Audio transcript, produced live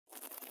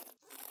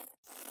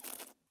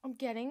I'm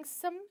getting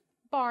some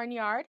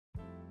barnyard.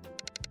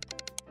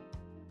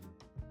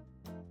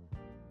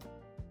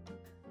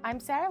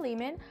 I'm Sara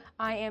Lehman.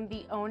 I am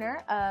the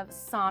owner of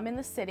Somm in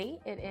the City.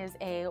 It is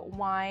a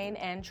wine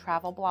and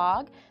travel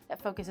blog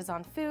that focuses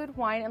on food,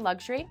 wine, and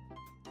luxury.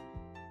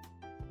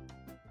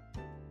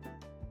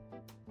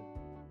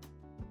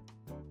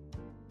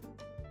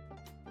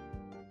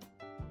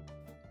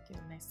 Give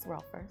it a nice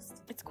swirl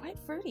first. It's quite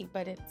fruity,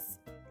 but it's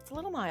a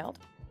little mild.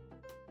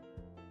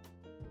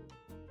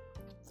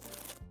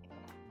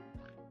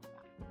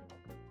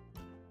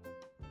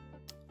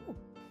 Ooh,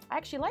 I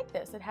actually like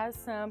this. It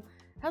has a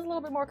little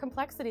bit more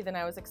complexity than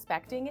I was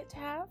expecting it to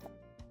have.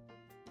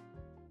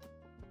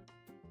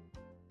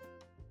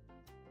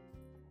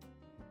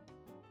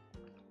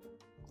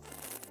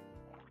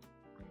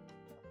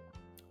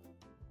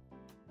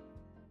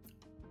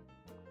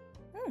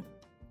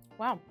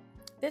 Wow,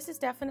 this is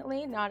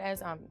definitely not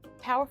as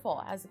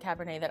powerful as the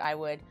Cabernet that I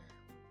would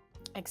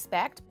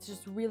expect. It's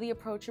just really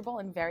approachable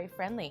and very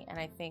friendly, and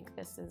I think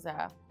this is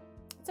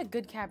it's a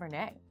good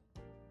Cabernet.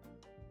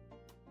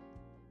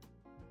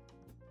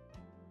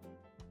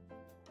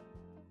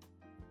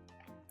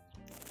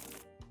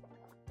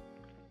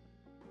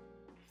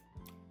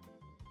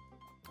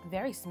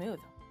 Very smooth.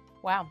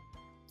 Wow.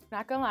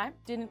 Not gonna lie,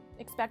 didn't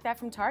expect that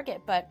from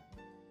Target, but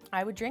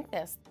I would drink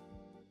this.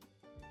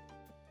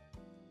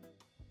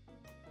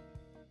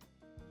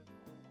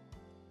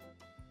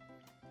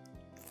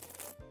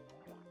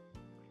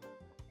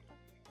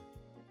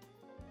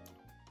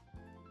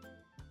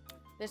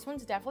 This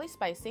one's definitely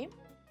spicy.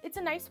 It's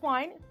a nice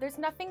wine. There's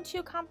nothing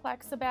too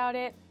complex about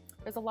it.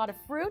 There's a lot of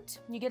fruit.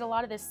 You get a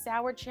lot of this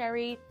sour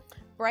cherry,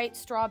 bright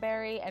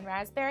strawberry, and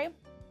raspberry.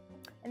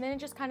 And then it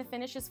just kind of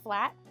finishes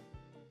flat.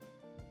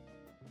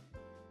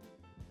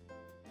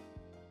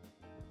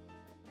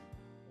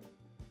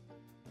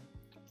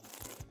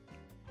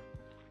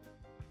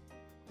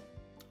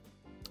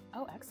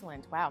 Oh,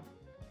 excellent. Wow.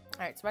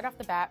 All right, so right off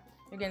the bat,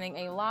 you're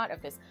getting a lot of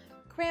this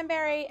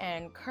cranberry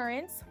and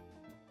currants.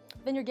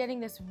 Then you're getting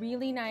this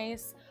really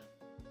nice,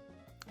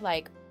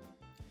 like,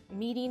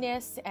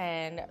 meatiness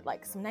and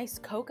like some nice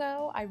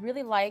cocoa. I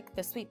really like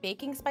the sweet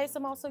baking spice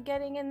I'm also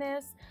getting in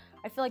this.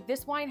 I feel like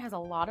this wine has a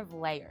lot of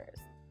layers.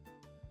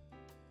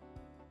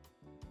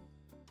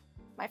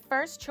 My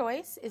first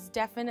choice is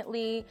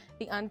definitely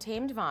the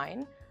Untamed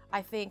Vine.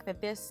 I think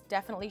that this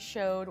definitely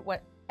showed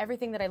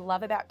everything that I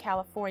love about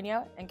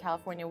California and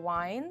California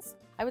wines.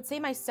 I would say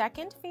my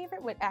second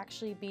favorite would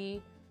actually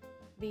be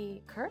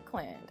the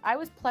Kirkland. I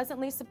was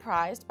pleasantly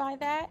surprised by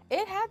that.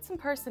 It had some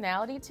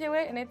personality to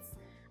it, and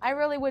I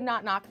really would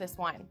not knock this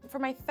wine. For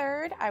my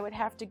third, I would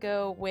have to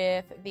go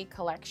with the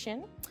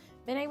Collection.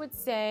 Then I would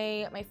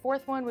say my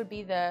fourth one would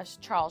be the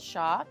Charles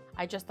Shaw.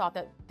 I just thought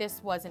that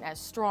this wasn't as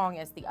strong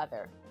as the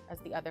other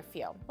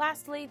feel.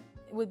 Lastly,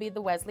 it would be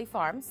the Wesley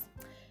Farms,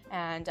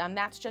 and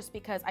that's just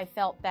because I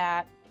felt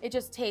that it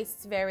just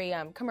tastes very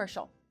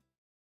commercial.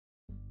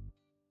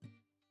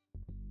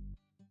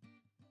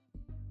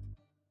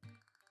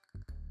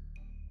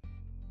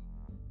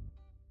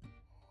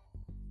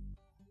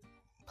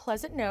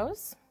 Pleasant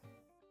nose.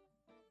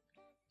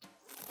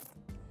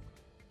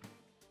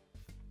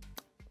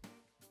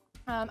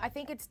 I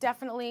think it's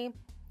definitely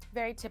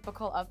very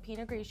typical of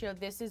Pinot Grigio.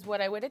 This is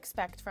what I would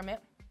expect from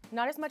it.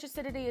 Not as much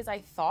acidity as I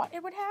thought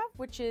it would have,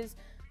 which is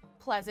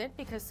pleasant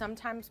because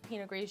sometimes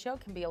Pinot Grigio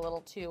can be a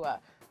little too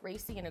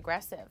racy and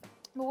aggressive.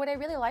 But what I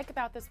really like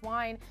about this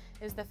wine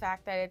is the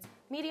fact that it's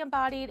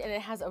medium-bodied and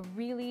it has a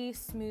really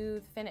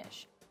smooth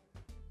finish.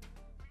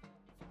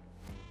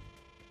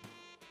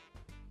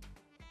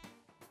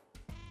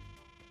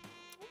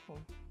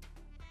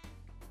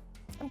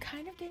 I'm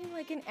kind of getting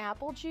like an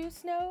apple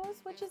juice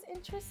nose, which is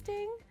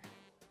interesting.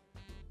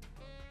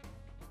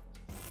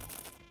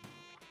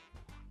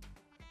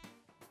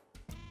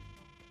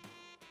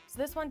 So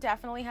this one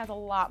definitely has a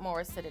lot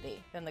more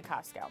acidity than the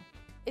Costco.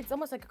 It's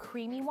almost like a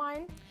creamy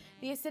wine.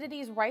 The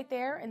acidity is right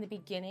there in the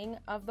beginning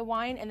of the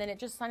wine, and then it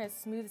just kind of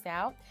smooths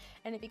out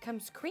and it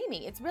becomes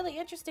creamy. It's really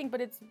interesting, but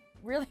it's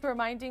really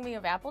reminding me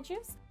of apple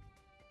juice.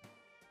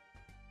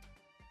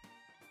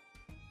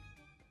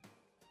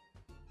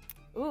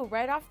 Ooh,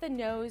 right off the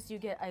nose, you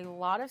get a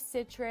lot of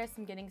citrus.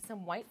 I'm getting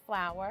some white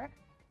flower.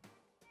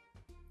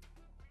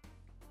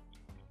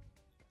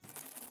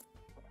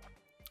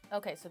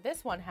 Okay, so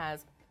this one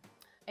has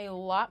a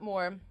lot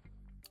more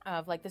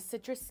of like the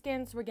citrus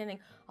skin. So we're getting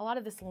a lot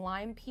of this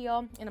lime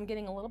peel, and I'm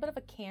getting a little bit of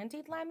a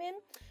candied lemon,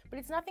 but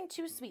it's nothing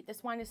too sweet.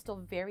 This wine is still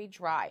very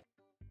dry.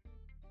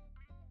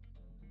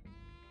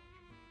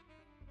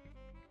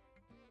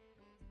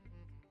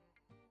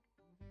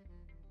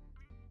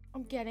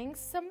 I'm getting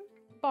some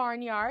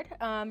Barnyard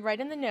right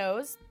in the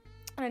nose.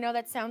 And I know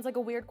that sounds like a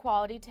weird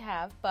quality to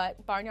have,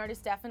 but Barnyard is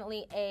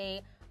definitely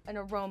an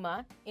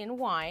aroma in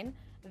wine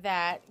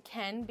that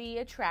can be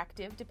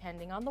attractive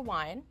depending on the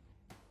wine.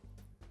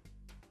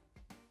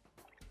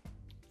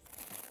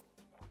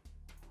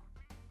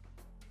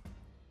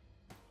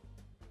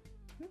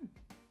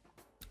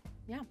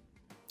 Yeah.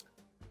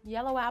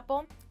 Yellow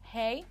apple,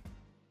 hay.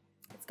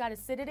 It's got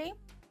acidity.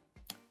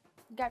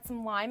 got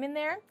some lime in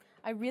there.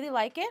 I really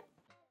like it.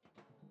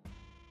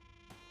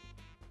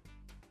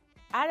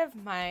 Out of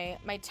my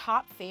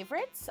top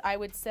favorites, I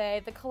would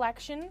say the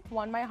collection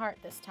won my heart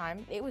this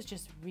time. It was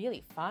just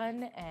really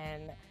fun,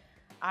 and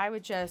I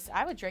would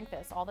drink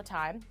this all the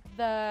time.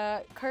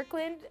 The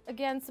Kirkland,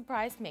 again,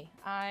 surprised me.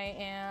 I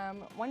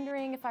am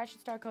wondering if I should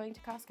start going to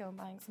Costco and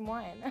buying some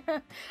wine.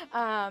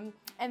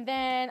 And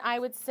then I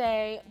would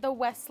say the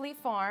Wesley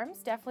Farms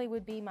definitely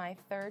would be my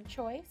third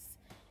choice.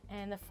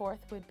 And the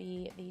fourth would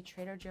be the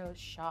Trader Joe's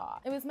Shaw.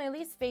 It was my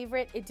least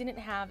favorite. It didn't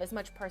have as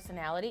much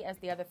personality as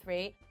the other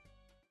three.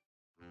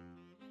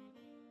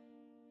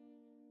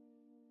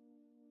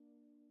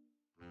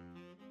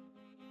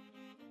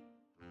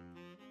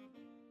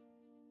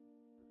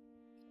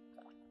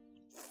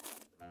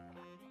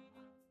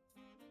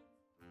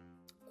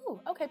 Ooh,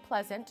 okay,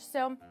 pleasant.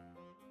 So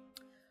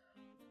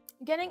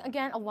getting,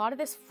 again, a lot of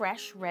this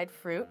fresh red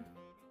fruit.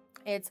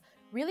 It's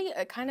really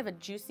a kind of a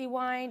juicy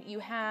wine. You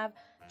have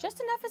just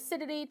enough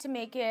acidity to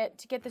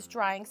get this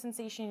drying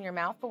sensation in your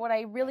mouth. But what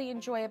I really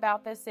enjoy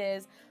about this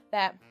is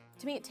that,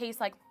 to me, it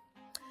tastes like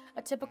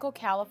a typical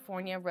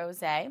California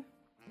rosé.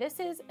 This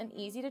is an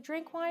easy to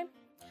drink wine.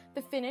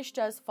 The finish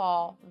does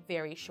fall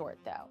very short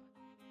though.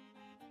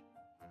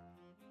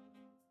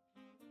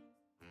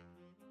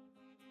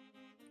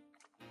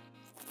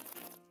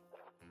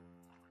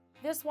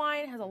 This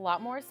wine has a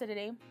lot more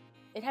acidity.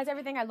 It has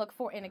everything I look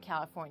for in a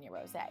California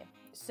rosé.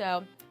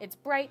 So it's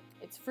bright,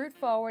 it's fruit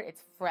forward,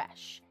 it's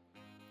fresh.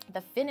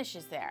 The finish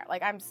is there.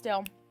 Like I'm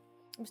still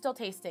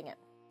tasting it.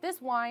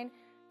 This wine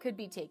could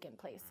be taken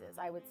places,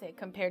 I would say,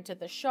 compared to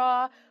the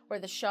Shaw, where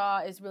the Shaw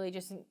is really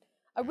just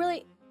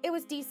it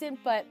was decent,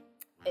 but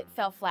it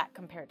fell flat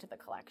compared to the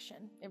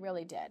collection. It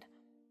really did.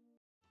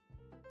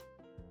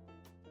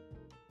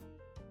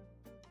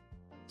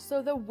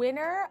 So the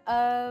winner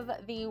of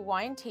the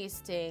wine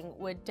tasting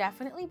would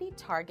definitely be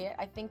Target.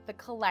 I think the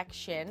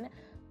collection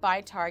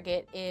by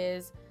Target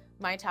is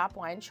my top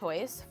wine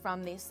choice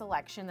from the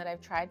selection that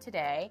I've tried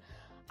today.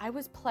 I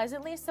was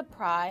pleasantly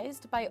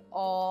surprised by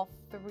all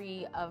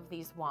three of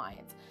these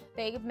wines.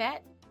 They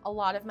met a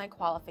lot of my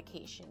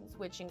qualifications,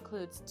 which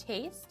includes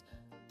taste,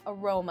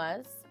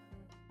 aromas,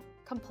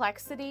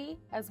 complexity,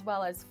 as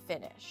well as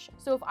finish.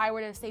 So if I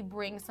were to say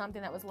bring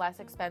something that was less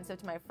expensive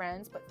to my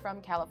friends, but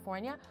from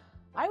California,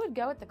 I would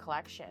go with the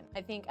collection.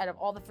 I think out of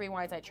all the three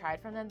wines I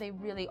tried from them, they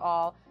really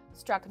all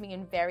struck me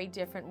in very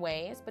different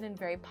ways, but in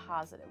very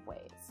positive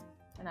ways.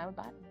 And I would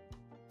buy them.